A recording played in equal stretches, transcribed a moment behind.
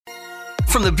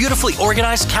from the beautifully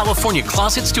organized California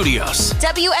Closet Studios.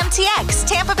 WMTX,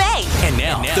 Tampa Bay. And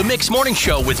now, the Mix Morning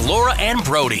Show with Laura and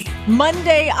Brody.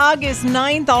 Monday, August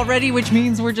 9th already, which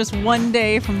means we're just one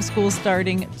day from school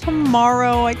starting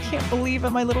tomorrow. I can't believe it.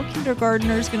 My little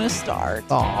kindergartner's going to start.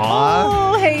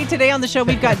 Aww. Oh, hey, today on the show,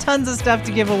 we've got tons of stuff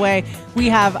to give away. We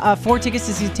have 4 tickets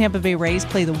to see the Tampa Bay Rays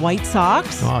play the White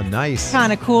Sox. Oh, nice.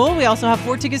 Kind of cool. We also have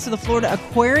 4 tickets to the Florida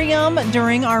Aquarium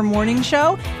during our morning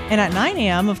show. And at 9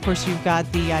 a.m., of course, you've got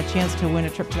the chance to win a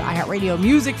trip to the iHeartRadio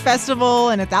Music Festival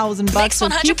and $1,000 Mix So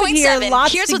keep it here. 100.7.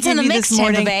 Lots Here's to what's give in the you mix, this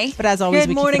morning. Tampa Bay. But as always,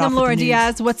 Good morning, I'm Laura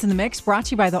Diaz. Diaz. What's in the mix? Brought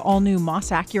to you by the all-new Moss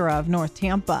Acura of North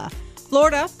Tampa.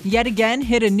 Florida, yet again,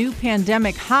 hit a new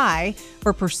pandemic high.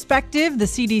 For perspective, the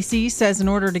CDC says in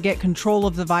order to get control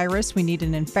of the virus, we need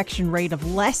an infection rate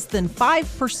of less than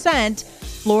 5%.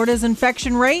 Florida's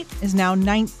infection rate is now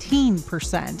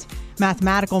 19%.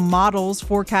 Mathematical models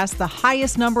forecast the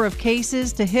highest number of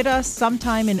cases to hit us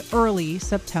sometime in early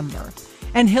September.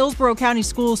 And Hillsborough County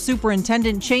School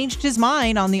Superintendent changed his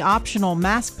mind on the optional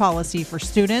mask policy for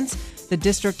students. The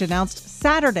district announced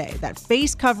Saturday that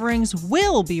face coverings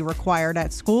will be required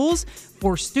at schools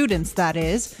for students, that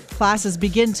is. Classes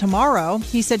begin tomorrow.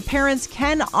 He said parents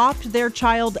can opt their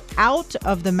child out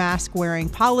of the mask wearing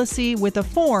policy with a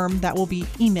form that will be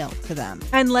emailed to them.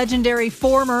 And legendary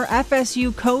former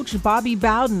FSU coach Bobby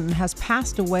Bowden has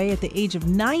passed away at the age of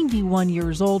 91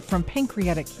 years old from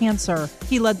pancreatic cancer.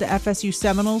 He led the FSU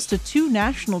Seminoles to 2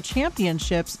 national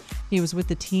championships. He was with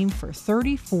the team for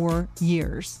 34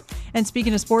 years. And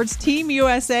speaking of sports, Team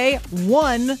USA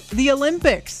won the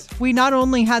Olympics. We not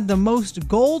only had the most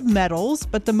gold medals,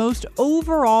 but the most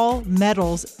overall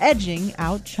medals, edging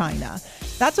out China.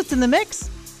 That's what's in the mix.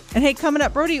 And hey, coming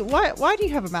up, Brody, why do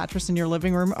you have a mattress in your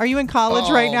living room? Are you in college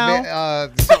right now?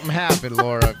 Man, something happened,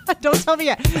 Laura. Don't tell me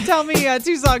yet. Tell me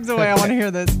 2 songs away. I want to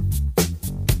hear this.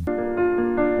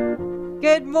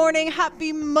 Good morning.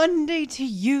 Happy Monday to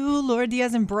you. Laura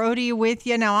Diaz and Brody with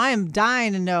you. Now, I am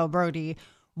dying to know, Brody,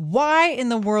 why in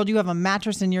the world do you have a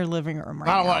mattress in your living room right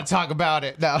now? I don't want to talk about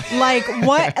it. No. Like,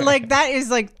 what? Like, that is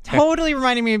like totally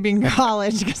reminding me of being in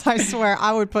college, because I swear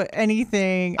I would put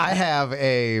anything. I have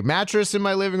a mattress in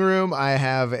my living room. I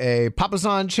have a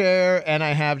papasan chair, and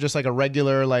I have just like a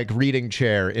regular like reading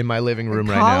chair in my living room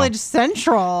right now. College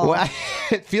Central. Well,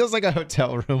 it feels like a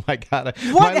hotel room. I gotta.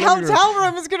 What hotel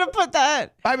room is going to put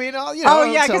that? I mean, Oh,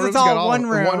 yeah, because it's all one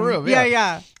room. One room.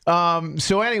 Yeah.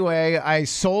 So anyway, I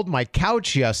sold my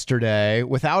couch yesterday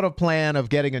without a plan of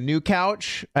getting a new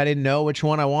couch. I didn't know which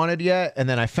one I wanted yet. And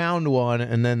then I found one,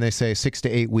 and then they say 6 to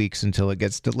 8 weeks until it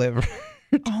gets delivered.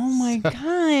 Oh my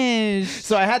gosh.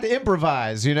 So I had to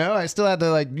improvise, I still had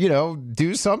to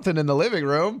do something in the living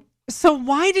room. So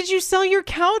why did you sell your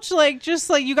couch? Just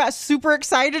you got super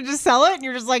excited to sell it and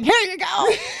you're just like, here you go.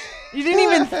 You didn't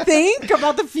even think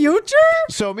about the future?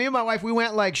 So me and my wife, we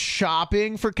went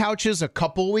shopping for couches a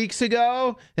couple weeks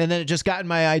ago, and then it just got in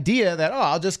my idea that,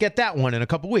 I'll just get that one in a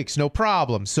couple weeks, no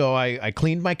problem. So I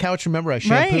cleaned my couch. Remember, I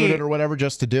shampooed it or whatever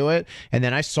just to do it, and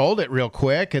then I sold it real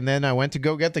quick, and then I went to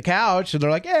go get the couch, and they're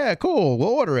like, yeah, cool, we'll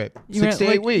order it. 6 to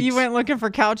 8 weeks. You went looking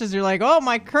for couches. You're like, oh,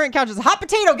 my current couch is a hot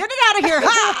potato. Get it out of here.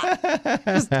 Ha!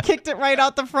 Just kicked it right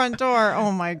out the front door.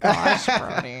 Oh my gosh,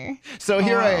 Brody. So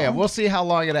here I am. We'll see how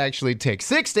long it actually takes.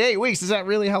 6 to 8 weeks. Is that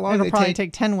really how long It'll they probably take?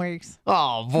 take 10 weeks.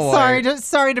 Oh, boy.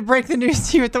 Sorry to break the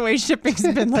news to you with the way shipping's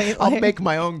been lately. I'll make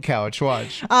my own couch.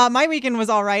 Watch. My weekend was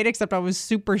all right, except I was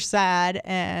super sad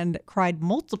and cried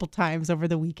multiple times over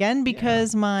the weekend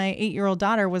because my 8-year-old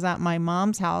daughter was at my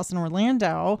mom's house in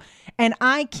Orlando, and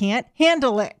I can't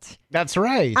handle it. That's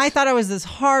right. I thought I was this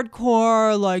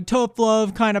hardcore, tough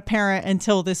love kind of parent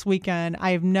until this weekend.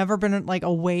 I've never been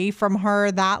away from her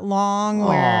that long.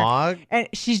 And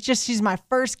she's my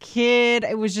first kid.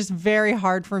 It was just very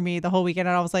hard for me the whole weekend.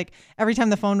 And I was like, every time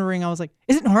the phone would ring, I was like,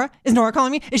 is it Nora? Is Nora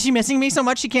calling me? Is she missing me so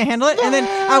much she can't handle it? And then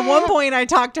at one point I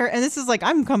talked to her, and this is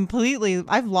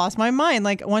I've lost my mind.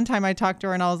 One time I talked to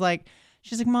her and I was like,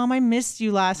 she's like, Mom, I missed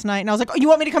you last night. And I was like, oh, you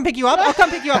want me to come pick you up? I'll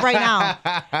come pick you up right now.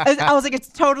 I was like, it's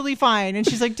totally fine. And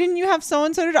she's like, didn't you have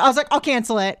so-and-so? I was like, I'll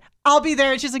cancel it. I'll be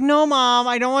there. And she's like, no, Mom,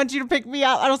 I don't want you to pick me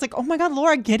up. I was like, oh my God,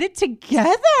 Laura, get it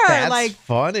together. That's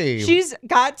funny. She's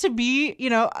got to be,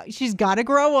 she's got to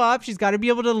grow up. She's got to be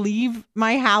able to leave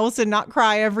my house and not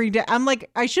cry every day. I'm like,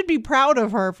 I should be proud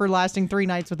of her for lasting 3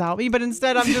 nights without me. But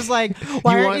instead, I'm just like,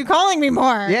 why aren't you calling me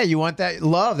more? Yeah, you want that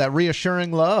love, that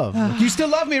reassuring love. You still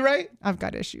love me, right? I've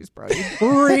got issues, Brody.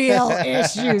 Real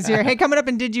issues here. Hey, coming up,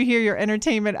 and did you hear your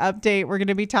entertainment update? We're going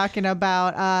to be talking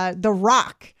about The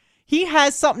Rock. He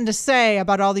has something to say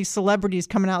about all these celebrities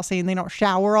coming out saying they don't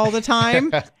shower all the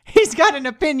time. He's got an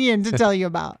opinion to tell you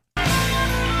about.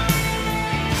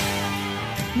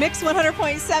 Mix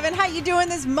 100.7. How you doing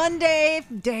this Monday?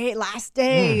 Last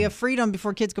day of freedom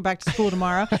before kids go back to school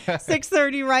tomorrow.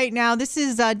 6:30 right now. This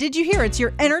is, did you hear? It's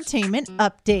your entertainment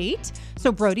update.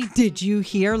 So, Brody, did you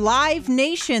hear? Live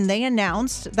Nation, they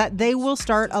announced that they will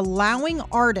start allowing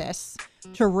artists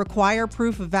to require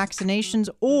proof of vaccinations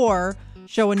or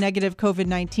show a negative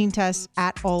COVID-19 test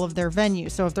at all of their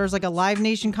venues. So if there's like a Live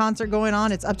Nation concert going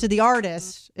on, it's up to the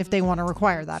artist if they want to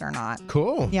require that or not.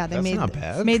 Cool. Yeah, they made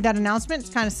that announcement. It's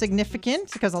kind of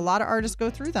significant because a lot of artists go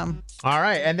through them. All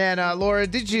right. And then, Laura,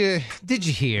 did you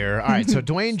hear? All right. So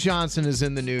Dwayne Johnson is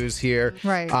in the news here.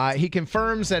 Right. He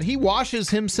confirms that he washes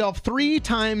himself 3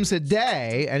 times a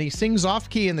day and he sings off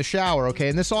key in the shower. Okay.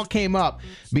 And this all came up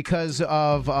because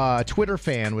of a Twitter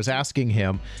fan was asking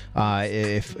him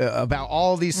about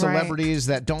all these celebrities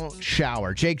that don't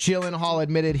shower. Jake Gyllenhaal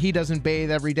admitted he doesn't bathe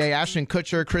every day. Ashton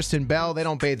Kutcher, Kristen Bell, they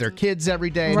don't bathe their kids every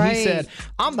day. And he said,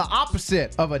 I'm the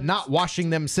opposite of a not washing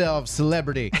themselves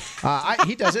celebrity.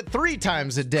 He does it 3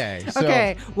 times a day. So.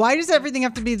 Okay. Why does everything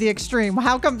have to be the extreme?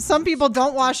 How come some people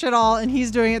don't wash at all and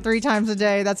he's doing it 3 times a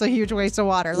day? That's a huge waste of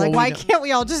water. Like, why can't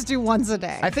we all just do once a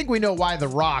day? I think we know why The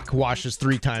Rock washes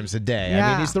 3 times a day. Yeah.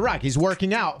 I mean, he's The Rock. He's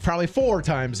working out probably 4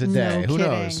 times a day. Who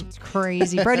knows? It's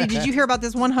crazy. Brady, did you hear about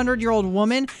this 100-year-old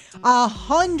woman?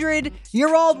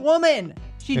 100-year-old woman.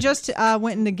 She just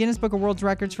went in the Guinness Book of World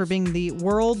Records for being the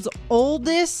world's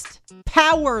oldest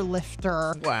power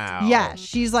lifter. Wow. Yeah,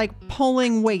 she's like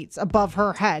pulling weights above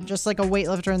her head, just like a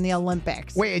weightlifter in the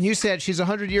Olympics. Wait, and you said she's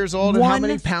 100 years old, and how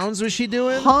many pounds was she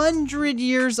doing? 100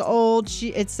 years old.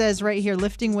 It says right here,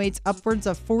 lifting weights upwards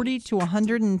of 40 to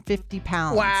 150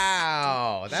 pounds.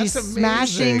 Wow, that's She's amazing.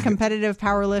 Smashing competitive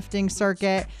powerlifting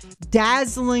circuit,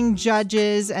 dazzling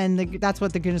judges, and that's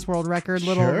what the Guinness World Record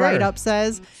little write-up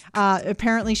says.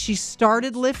 Apparently, she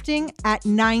started lifting at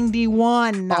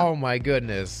 91. Oh, my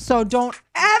goodness. So don't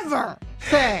ever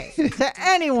say to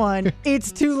anyone,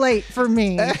 it's too late for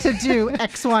me to do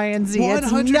X, Y, and Z.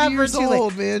 It's never years too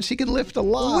old, late. man. She could lift a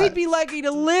lot. We'd be lucky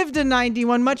to live to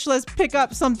 91, much less pick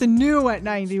up something new at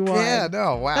 91. Yeah,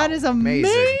 no, wow. That is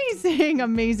amazing,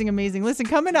 amazing, amazing. Listen,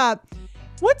 coming up,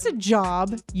 what's a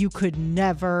job you could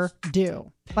never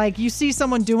do? Like you see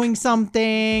someone doing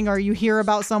something or you hear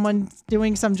about someone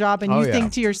doing some job and you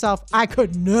think to yourself, I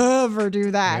could never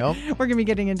do that. Yep. We're going to be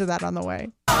getting into that on the way.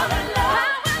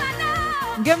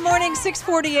 Good morning,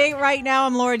 6:48 right now.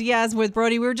 I'm Laura Diaz with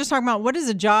Brody. We were just talking about what is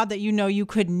a job that you know you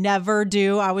could never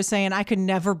do. I was saying I could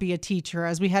never be a teacher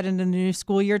as we head into the new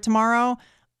school year tomorrow.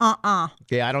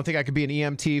 Yeah, I don't think I could be an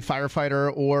EMT,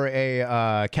 firefighter, or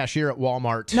a cashier at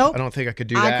Walmart. Nope. I don't think I could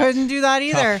do that. I couldn't do that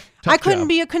either. Tough I couldn't job.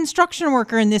 be a construction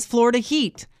worker in this Florida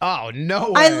heat. Oh,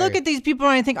 no way. I look at these people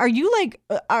and I think, are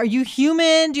you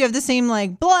human? Do you have the same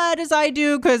like blood as I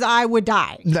do? Because I would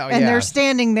die. No, and they're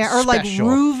standing there, or Special.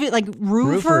 like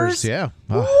roofers. Yeah.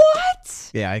 What?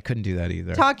 Yeah, I couldn't do that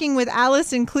either. Talking with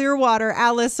Alice in Clearwater.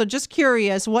 Alice, so just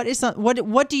curious, what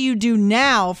do you do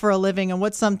now for a living, and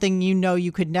what's something you know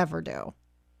you could never do?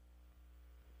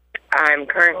 I'm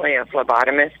currently a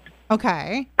phlebotomist.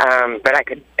 Okay. But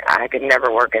I could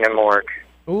never work in a morgue.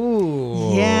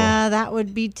 Ooh. Yeah, that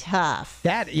would be tough.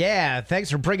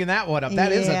 Thanks for bringing that one up.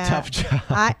 That is a tough job.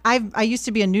 I used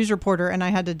to be a news reporter, and I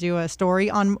had to do a story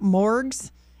on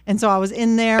morgues. And so I was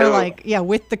in there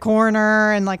with the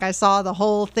coroner, and like I saw the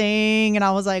whole thing, and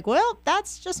I was like, well,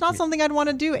 that's just not something I'd want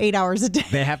to do 8 hours a day.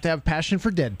 They have to have passion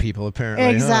for dead people, apparently.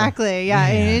 Exactly. Huh? Yeah.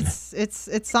 It's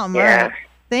something. Yeah. Right?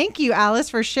 Thank you, Alice,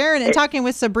 for sharing and talking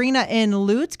with Sabrina in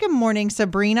Lutz. Good morning,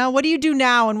 Sabrina. What do you do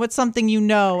now, and what's something you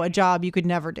know, a job you could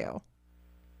never do?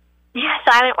 Yeah,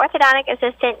 so I'm an orthodontic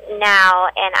assistant now,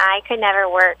 and I could never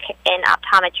work in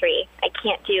optometry. I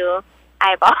can't do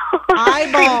eyeballs.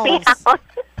 Eyeballs.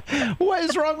 What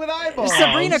is wrong with eyeballs?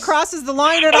 Sabrina crosses the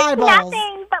line at It's eyeballs.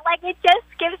 nothing, but like it just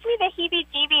gives me the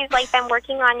heebie-jeebies, like them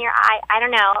working on your eye. I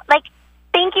don't know. Like,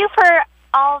 thank you for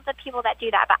all the people that do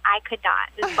that, but I could not.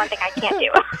 This is one thing I can't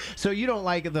do. So you don't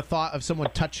like the thought of someone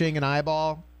touching an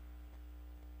eyeball?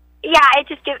 Yeah, I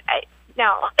just give...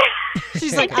 no.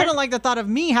 She's like, I don't like the thought of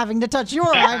me having to touch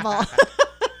your eyeball.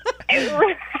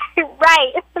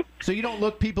 Right. So you don't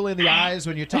look people in the eyes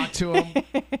when you talk to them?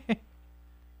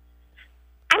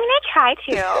 I mean, I try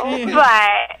to,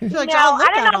 but like, no, I'll look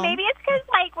I don't at know. 'em. Maybe it's because,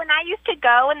 like, when I used to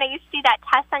go and they used to do that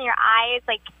test on your eyes,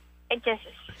 like, it just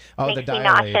makes me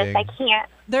nauseous. I can't.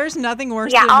 There's nothing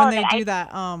worse Yeah, than all when of they it. do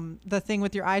that, the thing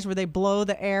with your eyes where they blow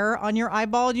the air on your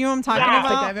eyeball. Do you know what I'm talking Yeah. about? I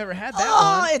don't think I've ever had that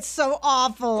Oh, one. it's so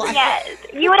awful. Yes,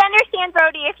 you would understand,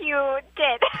 Brody, if you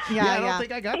did. Yeah, I don't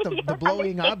think I got the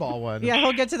blowing eyeball one. Yeah,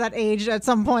 he'll get to that age at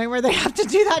some point where they have to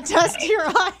do that test to your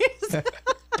eyes.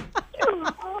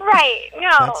 Right. No.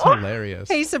 That's hilarious.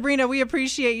 Hey, Sabrina, we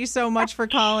appreciate you so much for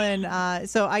calling.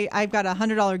 So I've got a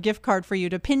 $100 gift card for you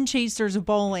to Pin Chasers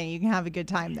Bowling. You can have a good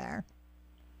time there.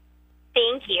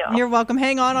 Thank you. You're welcome.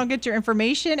 Hang on. I'll get your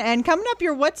information. And coming up,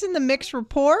 your What's in the Mix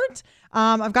report.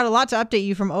 I've got a lot to update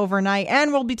you from overnight.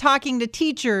 And we'll be talking to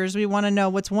teachers. We want to know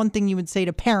what's one thing you would say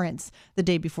to parents the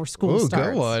day before school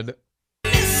starts. Go on.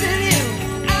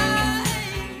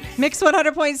 Mix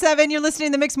 100.7. You're listening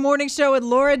to the Mix Morning Show with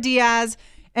Laura Diaz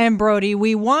and Brody.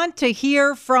 We want to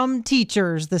hear from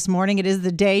teachers this morning. It is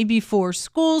the day before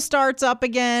school starts up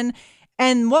again.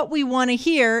 And what we want to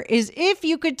hear is if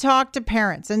you could talk to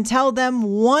parents and tell them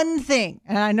one thing,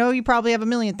 and I know you probably have a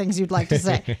million things you'd like to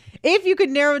say. If you could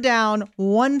narrow down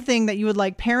one thing that you would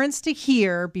like parents to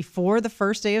hear before the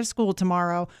first day of school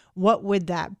tomorrow, what would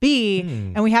that be?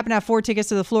 And we happen to have 4 tickets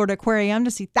to the Florida Aquarium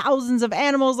to see thousands of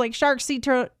animals like sharks, sea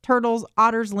turtles,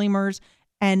 otters, lemurs,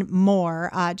 and more.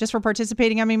 Just for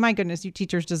participating, I mean, my goodness, you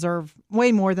teachers deserve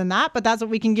way more than that, but that's what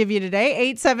we can give you today.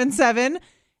 877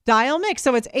 Dial Mix.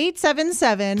 So it's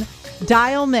 877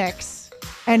 Dial Mix.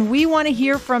 And we want to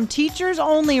hear from teachers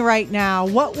only right now.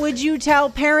 What would you tell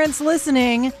parents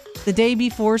listening the day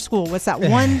before school? What's that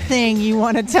one thing you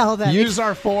want to tell them? Use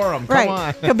our forum. Come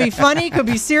on. Could be funny, could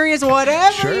be serious,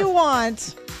 whatever you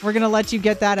want. We're going to let you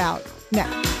get that out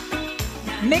now.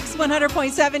 Mix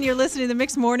 100.7, you're listening to the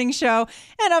Mix Morning Show.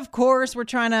 And of course, we're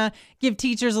trying to give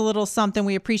teachers a little something.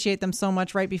 We appreciate them so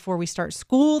much right before we start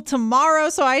school tomorrow.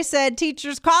 So I said,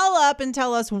 teachers, call up and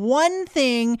tell us one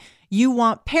thing you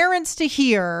want parents to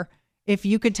hear if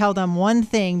you could tell them one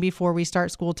thing before we start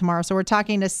school tomorrow. So we're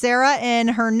talking to Sarah in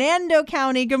Hernando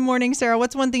County. Good morning, Sarah.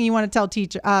 What's one thing you want to tell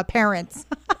parents?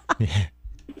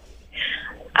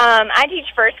 I teach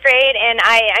first grade, and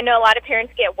I know a lot of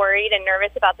parents get worried and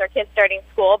nervous about their kids starting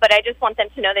school, but I just want them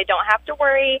to know they don't have to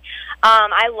worry.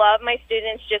 I love my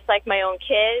students just like my own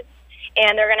kids,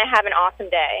 and they're going to have an awesome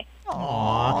day.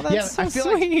 Aw, that's so I feel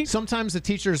sweet. like sometimes the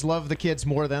teachers love the kids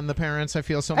more than the parents, I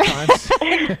feel sometimes.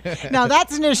 Now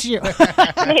that's an issue.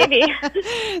 Maybe.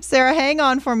 Sarah, hang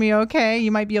on for me, okay?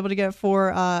 You might be able to get 4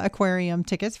 aquarium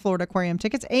tickets, Florida Aquarium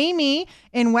tickets. Amy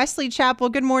in Wesley Chapel.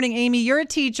 Good morning, Amy. You're a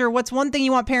teacher. What's one thing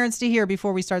you want parents to hear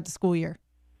before we start the school year?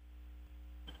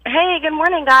 Hey, good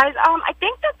morning, guys. I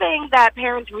think the thing that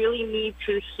parents really need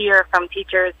to hear from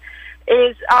teachers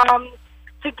is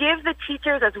to give the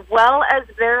teachers as well as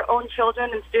their own children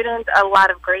and students a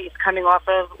lot of grace coming off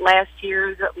of last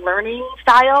year's learning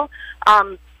style.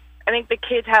 I think the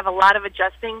kids have a lot of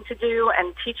adjusting to do,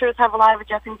 and teachers have a lot of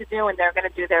adjusting to do, and they're going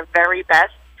to do their very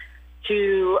best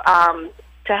to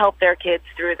help their kids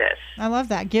through this. I love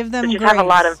that. Give them so just grace. have a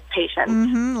lot of patience.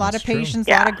 Mm-hmm. A lot of patience,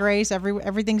 a lot of grace.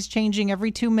 Everything's changing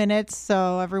every 2 minutes,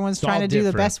 so everyone's trying to do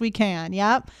the best we can.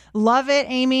 Yep. Love it,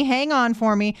 Amy. Hang on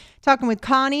for me. Talking with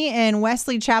Connie in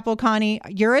Wesley Chapel. Connie,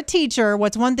 you're a teacher.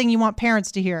 What's one thing you want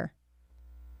parents to hear?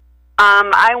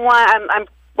 I'm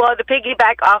to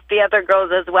piggyback off the other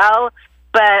girls as well,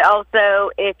 but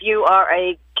also if you are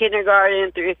a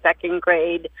kindergarten through second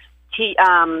grade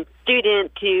student,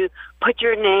 to put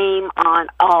your name on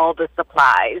all the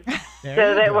supplies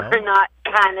so that we're not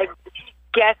kind of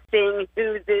guessing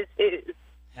who this is.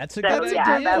 That's a good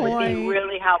idea. That would be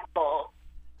really helpful.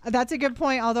 That's a good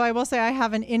point, although I will say I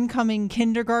have an incoming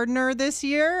kindergartner this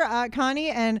year,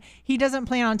 Connie, and he doesn't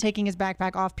plan on taking his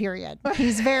backpack off, period.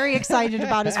 He's very excited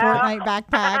about his Fortnite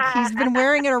backpack. He's been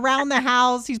wearing it around the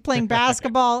house. He's playing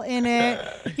basketball in it.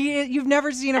 You've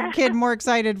never seen a kid more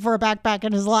excited for a backpack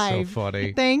in his life. So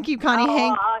funny. Thank you,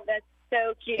 Connie. That's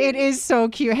so cute. It is so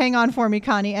cute. Hang on for me,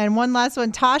 Connie. And one last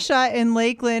one, Tasha in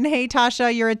Lakeland. Hey,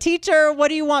 Tasha, you're a teacher. What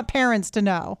do you want parents to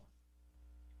know?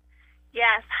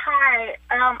 Yes, hi.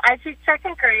 I teach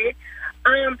second grade.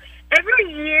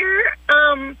 Every year,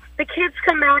 the kids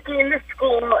come back into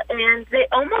school, and they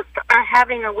almost are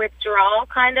having a withdrawal,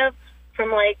 kind of,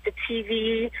 from, like, the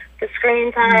TV, the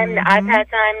screen time, the iPad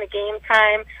time, the game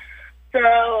time.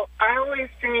 So I always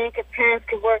think if parents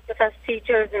could work with us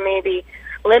teachers and maybe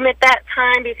limit that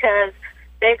time, because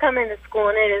they come into school,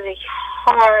 and it is a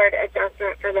hard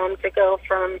adjustment for them to go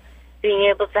from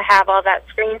being able to have all that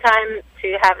screen time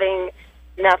to having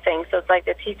nothing. So it's like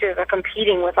the teachers are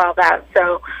competing with all that.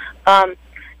 So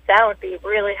that would be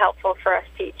really helpful for us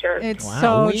teachers. It's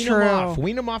so true.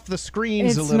 Wean them off the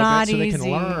screens a It's little not bit so easy. they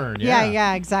can learn.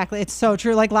 Yeah, exactly. It's so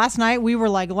true. Like last night, we were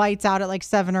like lights out at like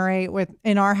 7 or 8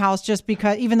 in our house, just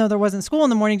because, even though there wasn't school in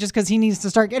the morning, just because he needs to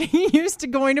start getting used to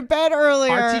going to bed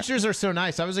earlier. Our teachers are so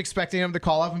nice. I was expecting them to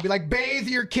call up and be like, bathe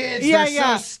your kids. Yeah,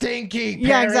 They're so stinky. Parents.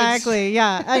 Yeah, exactly.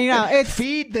 Yeah. I know. It's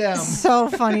feed them. So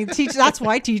funny. That's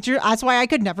why I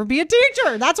could never be a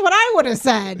teacher. That's what I would have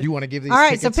said. You want to give these All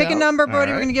right, so tickets pick a out? number,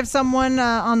 Brody. All We're right. going to give someone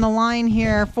on the line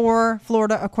here 4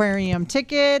 Florida Aquarium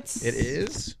tickets. It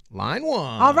is line 1.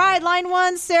 All right, line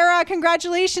 1, Sarah.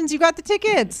 Congratulations. You got the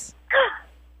tickets.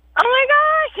 Oh, my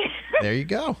gosh. There you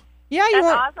go. Yeah,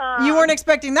 That's awesome. You weren't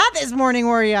expecting that this morning,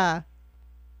 were you?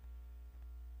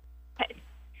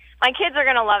 My kids are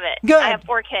going to love it. Good. I have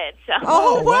 4 kids. So.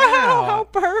 Oh, wow. How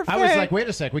perfect. I was like, wait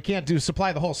a sec. We can't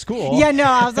supply the whole school. Yeah, no.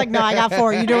 I was like, no, I got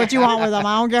 4. You do what you want with them.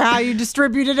 I don't care how you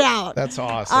distribute it out. That's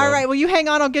awesome. All right. Well, you hang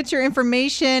on. I'll get your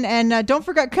information. And don't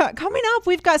forget, coming up,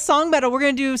 we've got Song Battle. We're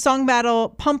going to do Song Battle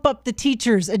Pump Up the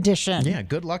Teachers edition. Yeah,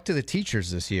 good luck to the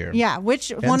teachers this year. Yeah, which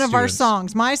one of our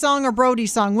songs, my song or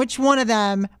Brody's song, which one of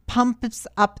them pumps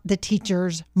up the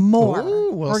teachers more?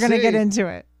 Ooh, We're going to get into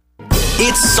it.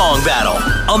 It's Song Battle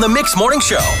on the Mix Morning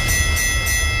Show.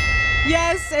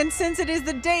 Yes, and since it is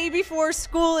the day before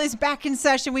school is back in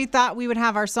session, we thought we would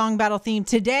have our Song Battle theme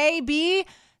today be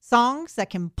songs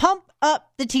that can pump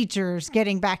up the teachers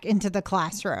getting back into the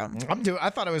classroom. I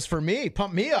thought it was for me.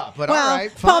 Pump me up, but well, all right,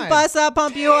 fine. Pump us up,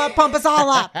 pump you up, pump us all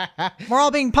up. We're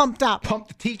all being pumped up. Pump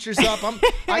the teachers up.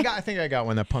 I think I got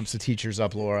one that pumps the teachers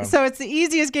up, Laura. So it's the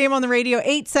easiest game on the radio,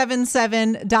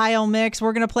 877 Dial Mix.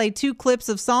 We're going to play 2 clips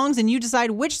of songs, and you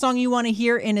decide which song you want to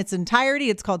hear in its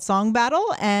entirety. It's called Song Battle,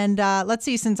 and let's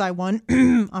see, since I won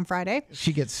on Friday.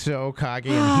 She gets so cocky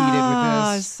and heated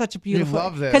with this. It's such a beautiful. You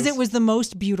love this. Because it was the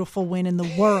most beautiful win in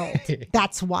the world.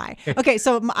 That's why. Okay,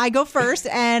 so I go first,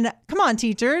 and come on,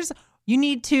 teachers. You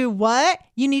need to what?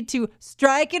 You need to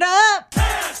strike it up.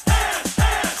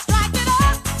 Strike it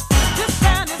up. This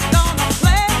band is gonna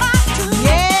play my tune.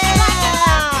 Yeah.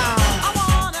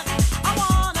 I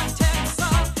wanna tell you so.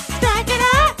 Strike it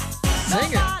up.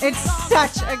 Sing it. It's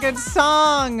such a good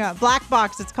song. Black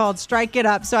Box, it's called Strike It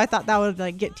Up. So I thought that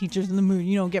would get teachers in the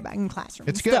mood, get back in classroom.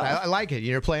 It's good. I like it.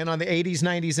 You're playing on the 80s,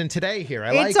 90s, and today here.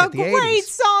 I like it. It's a The great 80s.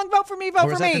 song. Vote for me. Vote Or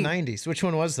was for that me. the 90s? Which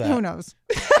one was that? Who knows?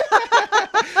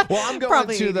 Well, I'm going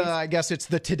Probably to 80s. I guess it's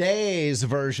the today's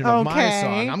version of my Okay.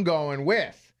 song. I'm going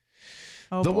with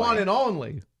the boy. one and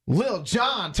only Lil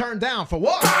Jon, Turned Down for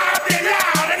What? Oh,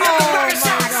 my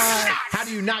God. How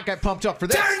do you not get pumped up for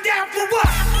this? Turn down for what?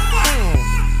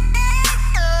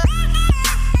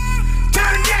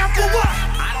 Turn down for what?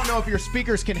 I don't know if your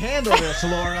speakers can handle this,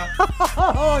 Laura.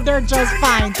 Oh, they're just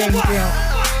fine. Thank you.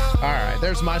 All right,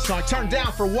 there's my song. Turned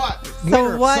Down for What? So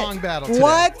Winner of Song Battle today.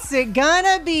 what's it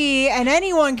gonna be? And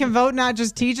anyone can vote, not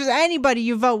just teachers. Anybody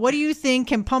you vote. What do you think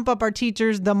can pump up our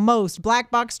teachers the most? Black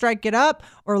Box, Strike It Up,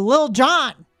 or Lil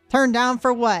Jon, Turn Down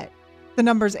for What? The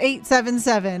number's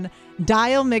 877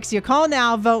 Dial Mix. You call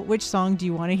now. Vote which song do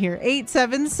you want to hear?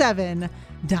 877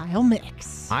 Dial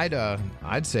Mix.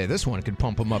 I'd say this one could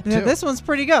pump them up Yeah, too. this one's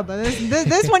pretty good, but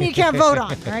this one you can't vote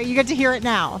on. All right, you get to hear it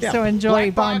now. Yeah. So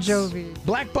enjoy Black Bon Box, Jovi.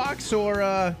 Black Box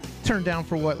or Turn Down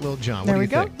for What, Lil Jon? There What we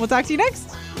do you go. think? We'll talk to you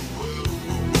next.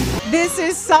 This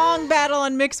is Song Battle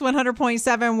on Mix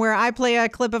 100.7, where I play a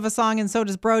clip of a song and so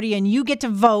does Brody, and you get to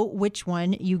vote which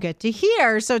one you get to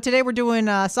hear. So today we're doing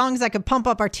songs that could pump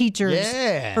up our teachers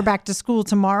for back to school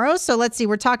tomorrow. So let's see.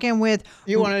 We're talking with...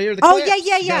 You want to hear the Oh, clips?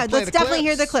 yeah. You gotta play Let's the definitely clips.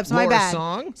 hear the clips. My Laura's bad.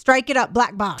 Song. Strike It Up,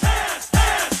 Black Box.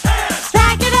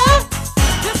 Strike It Up.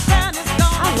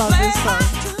 I love this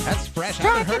song. That's fresh. I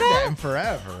Strike haven't heard it that up. in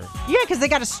forever. Yeah, because they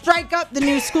got to strike up the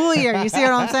new school year. You see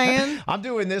what I'm saying? I'm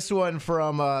doing this one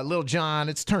from Lil Jon.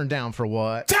 It's Turned Down for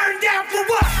What? Turn down for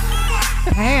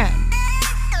what? Man.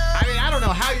 I mean, I don't know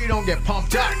how you don't get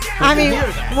pumped up. I when you mean,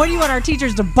 hear that. what do you want our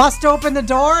teachers to bust open the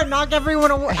door and knock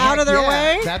everyone out of their Heck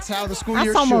yeah. way? That's how the school That's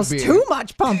year almost should be. too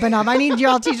much pumping up. I need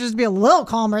y'all teachers to be a little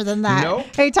calmer than that. Nope.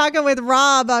 Hey, talking with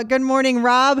Rob. Good morning,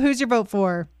 Rob. Who's your vote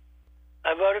for?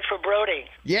 I voted for Brody.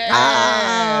 Yeah.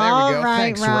 There we go. All right,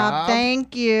 Thanks, Rob.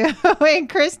 Thank you. And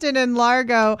Kristen and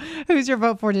Largo, who's your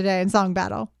vote for today in Song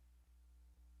Battle?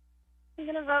 I'm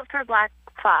going to vote for Black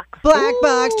Fox. Black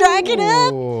Box, strike it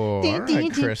up. Ooh, all Ding, right, ding, ding,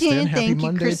 Kristen. ding. Happy Thank you,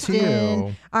 Monday Kristen. to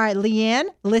you. All right, Leanne,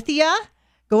 Lithia,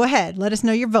 go ahead. Let us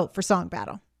know your vote for Song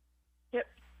Battle. Yep.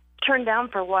 Turn down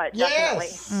for what?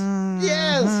 Yes. Definitely.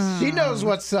 Yes. She knows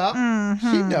what's up.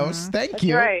 She knows. Thank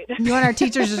you. Right. You want our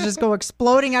teachers to just go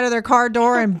exploding out of their car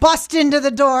door and bust into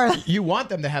the door. You want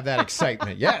them to have that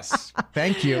excitement. Yes.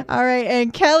 Thank you. All right,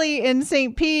 and Kelly in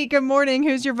St. Pete, good morning.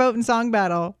 Who's your vote in Song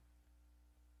Battle?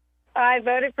 I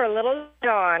voted for Little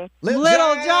John. Little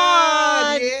John.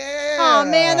 Yeah. Oh,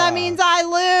 man, that means I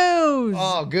lose.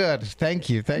 Oh, good. Thank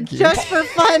you. Thank you. Just for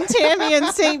fun, Tammy in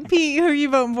St. Pete, who are you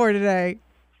voting for today?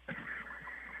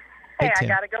 Hey, I Tim.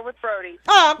 got to go with Brody.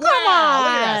 Oh, come Wow,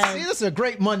 look at that. on. See, this is a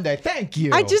great Monday. Thank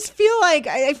you. I just feel like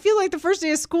the first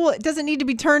day of school, it doesn't need to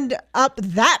be turned up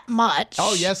that much.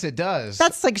 Oh, yes, it does.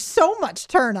 That's like so much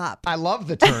turn up. I love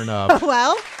the turn up.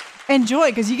 Well, enjoy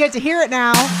because you get to hear it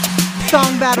now.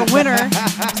 Song battle winner.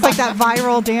 It's like that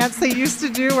viral dance they used to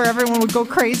do where everyone would go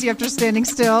crazy after standing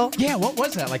still. Yeah, what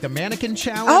was that? Like the mannequin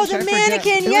challenge? Oh, the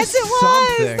mannequin. Yes, it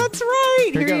was. Something. That's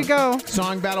right. Here you go.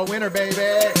 Song battle winner, baby.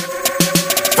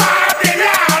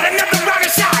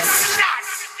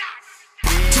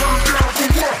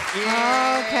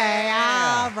 Okay,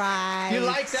 all right. You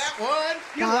like that one?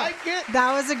 You like it?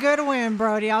 That was a good win,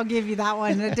 Brody. I'll give you that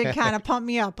one. It did kind of pump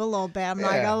me up a little bit. I'm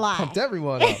not going to lie. Pumped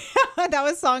everyone up. That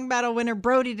was Song Battle winner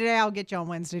Brody today. I'll get you on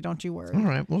Wednesday. Don't you worry. All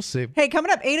right, we'll see. Hey,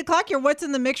 coming up 8 o'clock, your What's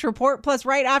in the Mix report. Plus,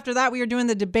 right after that, we are doing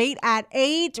the debate at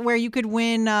 8 where you could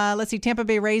win, Tampa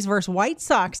Bay Rays versus White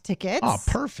Sox tickets. Oh,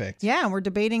 perfect. Yeah, we're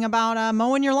debating about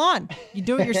mowing your lawn. You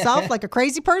do it yourself like a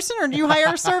crazy person, or do you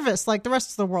hire a service like the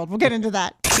rest of the world? We'll get into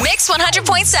that. Mix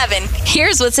 100.7.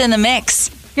 Here's what's in the mix.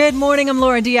 Good morning. I'm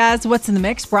Laura Diaz. What's in the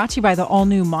Mix? Brought to you by the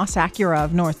all-new Moss Acura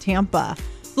of North Tampa.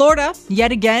 Florida,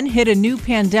 yet again, hit a new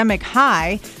pandemic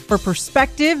high. For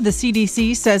perspective, the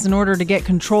CDC says in order to get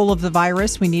control of the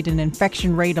virus, we need an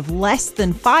infection rate of less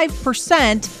than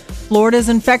 5%. Florida's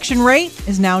infection rate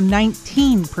is now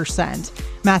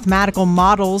 19%. Mathematical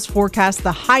models forecast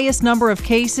the highest number of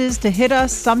cases to hit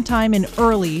us sometime in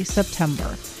early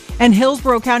September. And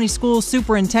Hillsborough County School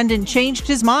Superintendent changed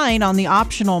his mind on the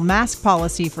optional mask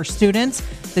policy for students.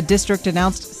 The district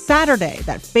announced Saturday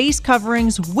that face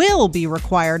coverings will be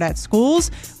required at schools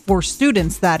for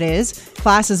students, that is.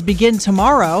 Classes begin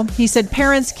tomorrow. He said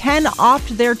parents can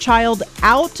opt their child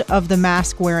out of the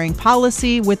mask-wearing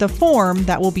policy with a form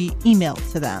that will be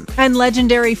emailed to them. And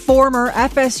legendary former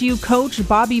FSU coach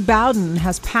Bobby Bowden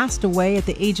has passed away at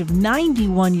the age of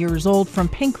 91 years old from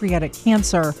pancreatic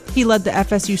cancer. He led the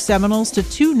FSU Seminoles to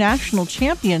 2 national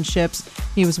championships.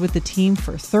 He was with the team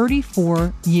for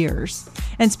 34 years.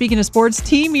 And speaking of sports,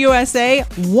 Team USA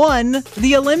won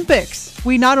the Olympics.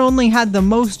 We not only had the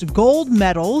most gold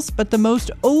medals, but the most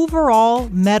overall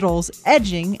medals,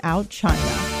 edging out China.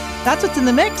 That's what's in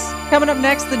the mix. Coming up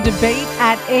next, the debate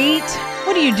at 8.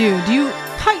 What do? Do you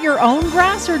cut your own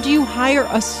grass or do you hire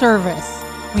a service?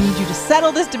 We need you to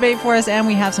settle this debate for us, and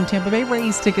we have some Tampa Bay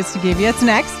Rays tickets to give you. It's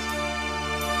next.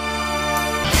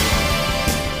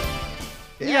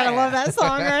 You gotta love that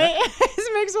song, right? It's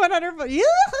Mix 100.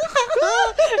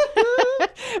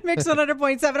 Mix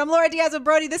 100.7. I'm Laura Diaz with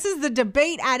Brody. This is the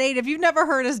debate at 8. If you've never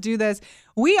heard us do this,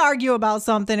 we argue about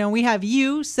something and we have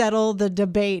you settle the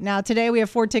debate. Now, today we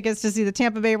have 4 tickets to see the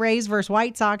Tampa Bay Rays versus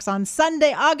White Sox on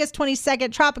Sunday, August 22nd,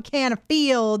 Tropicana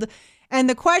Field. And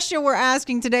the question we're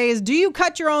asking today is, do you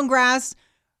cut your own grass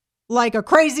like a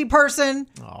crazy person?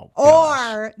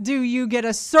 Or do you get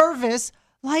a service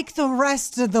like the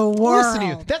rest of the world? Listen to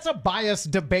you. That's a biased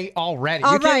debate already.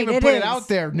 You can't even put it out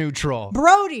there neutral.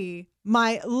 Brody,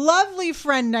 my lovely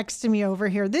friend next to me over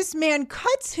here, this man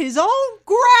cuts his own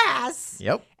grass.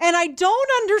 Yep. And I don't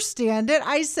understand it.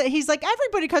 I said, he's like,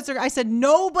 everybody cuts their. I said,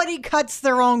 nobody cuts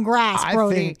their own grass,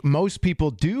 Brody. I think most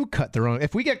people do cut their own.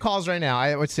 If we get calls right now,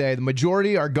 I would say the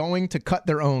majority are going to cut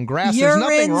their own grass. You're There's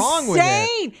nothing insane. wrong with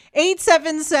it.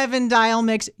 877 dial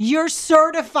mix. You're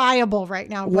certifiable right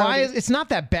now, Brody. Why is it's not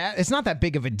that bad? It's not that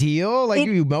big of a deal. Like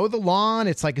you mow the lawn,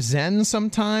 it's like zen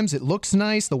sometimes. It looks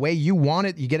nice the way you want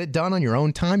it. You get it done on your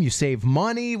own time. You save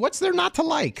money. What's there not to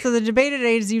like? So the debate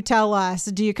today is, you tell us,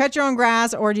 do you cut your own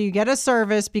grass or do you get a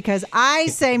service? Because I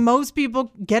say most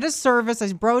people get a service. I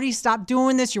say, Brody, stop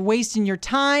doing this. You're wasting your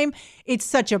time. It's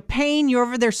such a pain. You're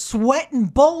over there sweating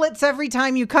bullets every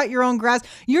time you cut your own grass.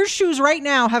 Your shoes right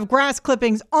now have grass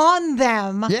clippings on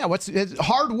them. Yeah, it's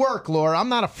hard work, Laura. I'm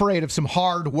not afraid of some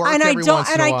hard work and every once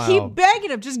in a while. I keep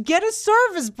begging him, just get a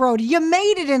service, Brody. You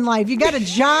made it in life. You got a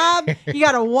job. You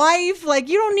got a wife. Like,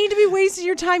 you don't need to be wasting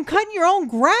your time cutting your own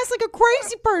grass like a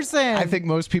crazy person. I think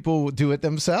most people do it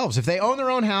themselves. If they own their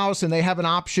own house and they have an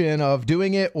option of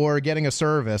doing it or getting a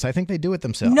service, I think they do it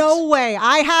themselves. No way.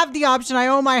 I have the option. I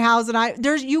own my house, and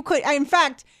in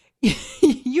fact,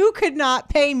 you could not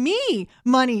pay me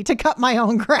money to cut my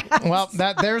own grass. Well,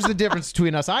 there's the difference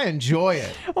between us. I enjoy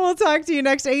it. We'll talk to you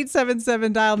next.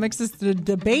 877 dial mix. This is the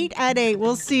debate at 8.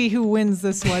 We'll see who wins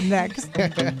this one next.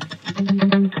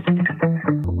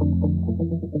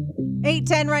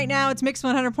 8:10 right now. It's Mix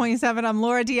 100.7. I'm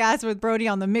Laura Diaz with Brody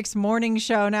on the Mix Morning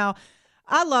Show. Now,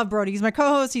 I love Brody. He's my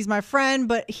co-host. He's my friend.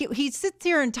 But he sits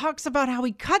here and talks about how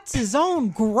he cuts his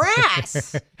own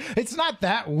grass. It's not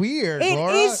that weird, It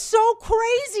Laura. is so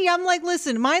crazy. I'm like,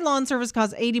 listen, my lawn service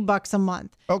costs $80 a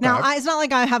month. Okay. Now, it's not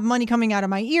like I have money coming out of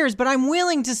my ears, but I'm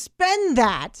willing to spend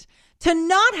that to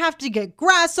not have to get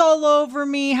grass all over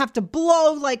me, have to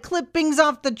blow like clippings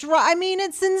off the I mean,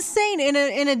 it's insane.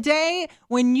 In a day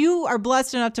when you are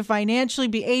blessed enough to financially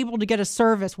be able to get a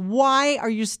service, why are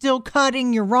you still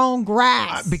cutting your own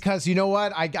grass? Because you know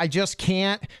what? I just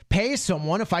can't pay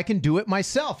someone if I can do it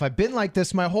myself. I've been like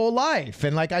this my whole life.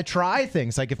 And like I try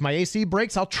things. Like if my AC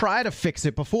breaks, I'll try to fix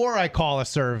it before I call a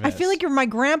service. I feel like you're my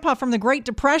grandpa from the Great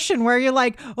Depression where you're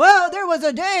like, well, there was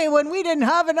a day when we didn't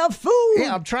have enough food.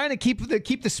 Yeah, I'm trying to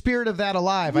keep the spirit of that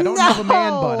alive. I don't have a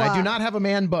man bun. I do not have a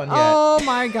man bun yet. Oh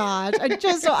my gosh.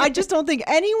 I just don't think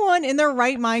anyone in their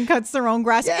right mind cuts their own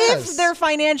grass if they're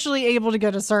financially able to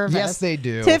get a service. Yes, they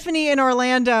do. Tiffany in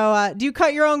Orlando, do you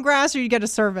cut your own grass or you get a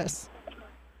service?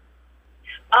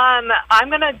 I'm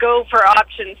going to go for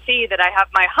option C, that I have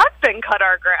my husband cut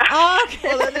our grass. Okay.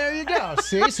 Well, then there you go.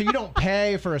 See? So you don't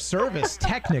pay for a service,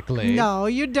 technically. No,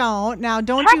 you don't. Now,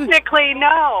 Technically,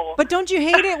 no. But don't you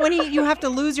hate it when you have to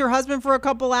lose your husband for a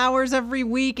couple hours every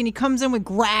week and he comes in with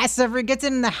grass gets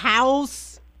in the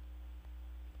house?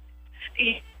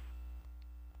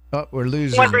 Oh, we're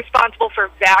losing. He's responsible for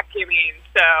vacuuming,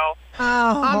 so.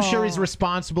 I'm sure he's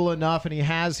responsible enough and he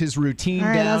has his routine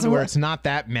down to where it's not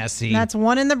that messy. That's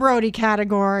one in the Brody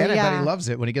category. And I bet he loves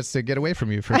it when he gets to get away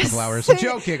from you for a couple hours. I'm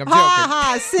joking.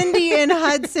 Cindy in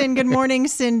Hudson. Good morning,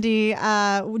 Cindy.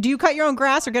 Do you cut your own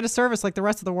grass or get a service like the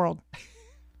rest of the world?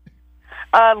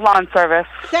 Lawn service.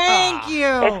 Thank you.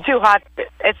 It's too hot.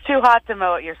 It's too hot to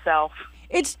mow it yourself.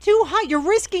 It's too hot. You're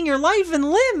risking your life and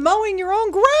limb mowing your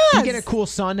own grass. You get a cool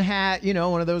sun hat,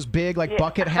 one of those big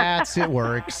bucket hats. It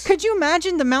works. Could you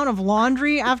imagine the amount of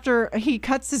laundry after he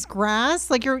cuts his grass?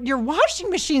 Like your washing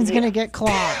machine's going to get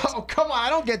clogged. Oh, come on. I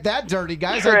don't get that dirty,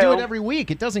 guys. True. I do it every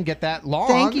week. It doesn't get that long.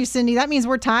 Thank you, Cindy. That means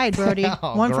we're tied, Brody.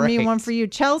 One for me, great. one for you.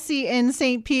 Chelsea in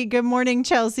St. Pete. Good morning,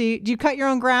 Chelsea. Do you cut your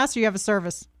own grass or you have a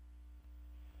service?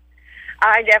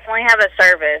 I definitely have a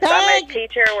service. I'm a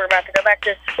teacher. We're about to go back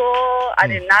to school. I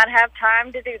did not have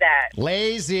time to do that.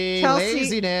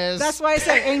 Laziness. That's why I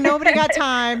say ain't nobody got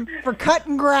time for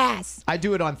cutting grass. I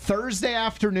do it on Thursday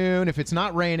afternoon if it's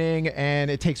not raining, and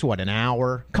it takes, an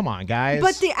hour? Come on, guys.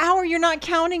 But the hour you're not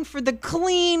counting for the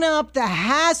cleanup, the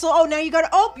hassle. Oh, now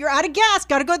you're out of gas.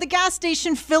 Got to go to the gas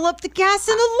station, fill up the gas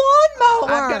in the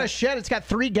lawnmower. I've got a shed. It's got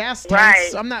 3 gas tanks. Right.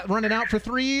 I'm not running out for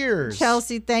 3 years.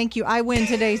 Chelsea, thank you. I win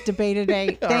today's debate today.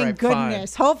 Thank right,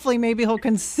 goodness. Hopefully, maybe he'll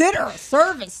consider a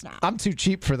service now. I'm too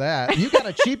cheap for that. You got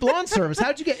a cheap lawn service.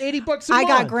 How'd you get $80 a month? I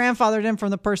got grandfathered in from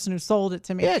the person who sold it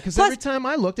to me. Yeah, because every time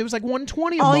I looked, it was like $120 a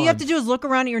month. All you have to do is look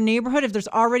around at your neighborhood. If there's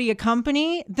already a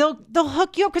company, they'll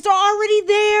hook you up because they're already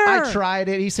there. I tried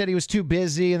it. He said he was too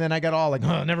busy, and then I got all like,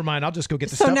 oh, never mind. I'll just go get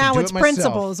the stuff and do it myself. So now it's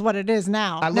principal is what it is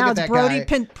now. Now it's Brody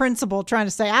principal trying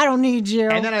to say, I don't need you.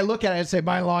 And then I look at it and say,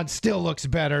 my lawn still looks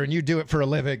better, and you do it for a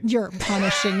living. You're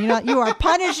punishing. You are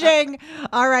punishing.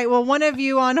 All right. Well, one of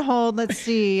you on hold. Let's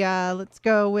see. Let's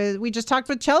go with. We just talked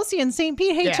with Chelsea in St.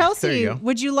 Pete. Hey, Chelsea, there you go.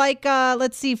 Would you like?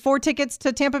 Let's see, 4 tickets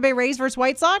to Tampa Bay Rays versus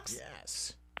White Sox?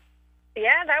 Yes.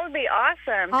 Yeah, that would be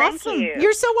awesome. Awesome. Thank you.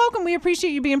 You're so welcome. We appreciate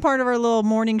you being part of our little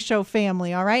morning show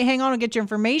family. All right. Hang on. I'll get your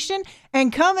information.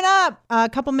 And coming up a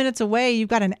couple minutes away, you've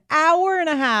got an hour and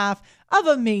a half of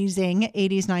amazing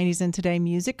 80s, 90s, and today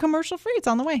music, commercial free. It's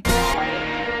on the way.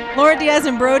 Laura Diaz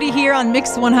and Brody here on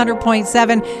Mix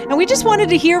 100.7. And we just wanted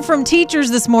to hear from teachers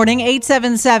this morning,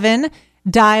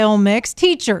 877-DIAL-MIX.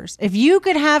 Teachers, if you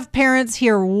could have parents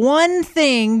hear one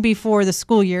thing before the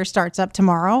school year starts up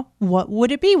tomorrow, what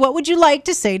would it be? What would you like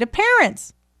to say to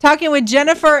parents? Talking with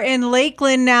Jennifer in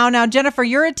Lakeland now. Now, Jennifer,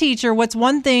 you're a teacher. What's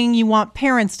one thing you want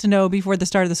parents to know before the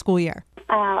start of the school year?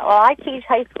 Well, I teach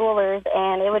high schoolers,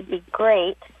 and it would be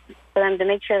great for them to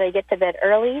make sure they get to bed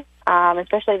early,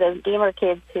 especially those gamer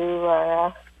kids who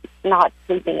are not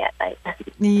sleeping at night.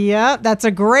 Yeah, that's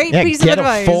a great piece of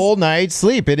advice. Get a full night's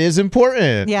sleep. It is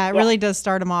important. Yeah, it really does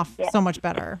start them off so much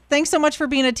better. Thanks so much for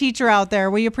being a teacher out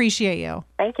there. We appreciate you.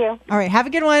 Thank you. All right, have a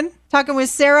good one. Talking with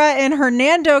Sarah in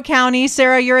Hernando County.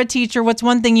 Sarah, you're a teacher. What's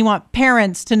one thing you want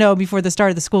parents to know before the start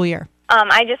of the school year?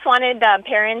 I just wanted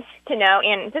parents to know,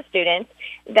 and the students,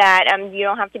 that you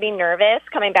don't have to be nervous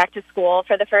coming back to school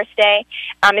for the first day,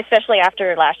 especially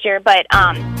after last year, but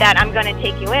that I'm going to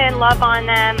take you in, love on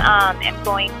them, I'm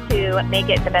going to make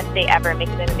it the best day ever, make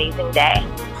it an amazing day.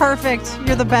 Perfect.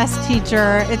 You're the best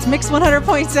teacher. It's Mix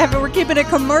 100.7. We're keeping it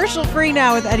commercial free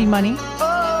now with Eddie Money.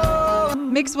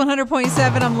 Mix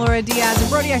 100.7, I'm Laura Diaz. And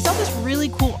Brody, I saw this really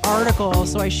cool article,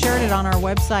 so I shared it on our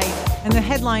website. And the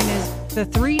headline is, the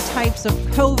 3 types of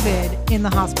COVID in the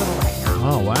hospital right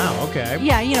now. Oh, wow. Okay.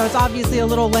 Yeah, it's obviously a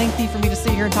little lengty for me to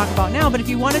sit here and talk about now, but if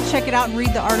you want to check it out and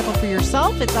read the article for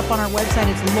yourself, it's up on our website.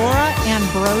 It's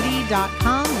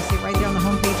lauraandbrody.com. You see it right there on the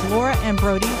homepage,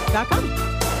 lauraandbrody.com.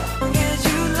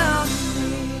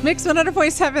 Mix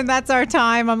 100.7, that's our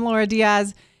time. I'm Laura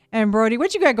Diaz and Brody.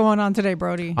 What you got going on today,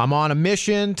 Brody? I'm on a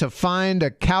mission to find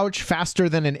a couch faster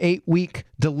than an 8-week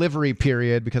delivery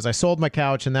period because I sold my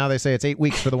couch and now they say it's 8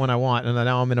 weeks for the one I want, and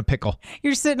now I'm in a pickle.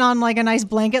 You're sitting on like a nice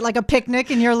blanket, like a picnic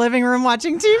in your living room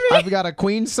watching TV? I've got a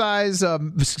queen size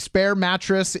spare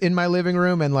mattress in my living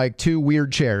room and like 2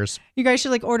 weird chairs. You guys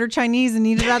should like order Chinese and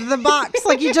eat it out of the box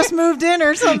like you just moved in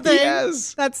or something.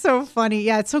 Yes. That's so funny.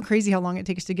 Yeah, it's so crazy how long it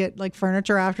takes to get like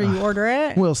furniture after you order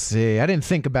it. We'll see. I didn't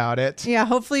think about it. Yeah,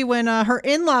 hopefully when her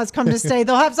in-laws come to stay,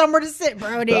 they'll have somewhere to sit,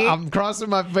 Brody. I'm crossing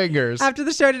my fingers. After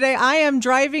the show today, I am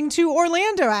driving to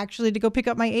Orlando, actually, to go pick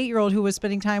up my 8-year-old who was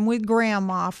spending time with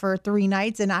grandma for 3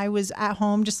 nights. And I was at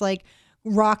home just like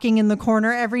rocking in the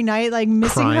corner every night, like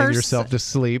missing Crying her. yourself to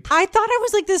sleep. I thought I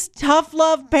was like this tough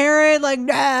love parent. Like,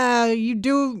 nah, you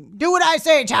do what I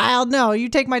say, child. No, you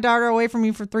take my daughter away from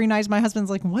me for 3 nights. My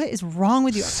husband's like, what is wrong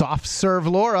with you? Soft serve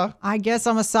Laura. I guess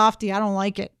I'm a softie. I don't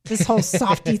like it. This whole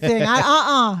softie thing.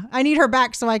 I need her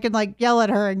back so I can like yell at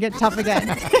her and get tough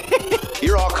again.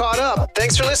 You're all caught up.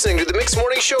 Thanks for listening to the Mix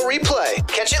Morning Show replay.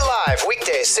 Catch it live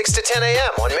weekdays 6 to 10 a.m.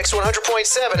 on Mix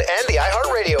 100.7 and the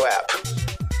iHeartRadio app.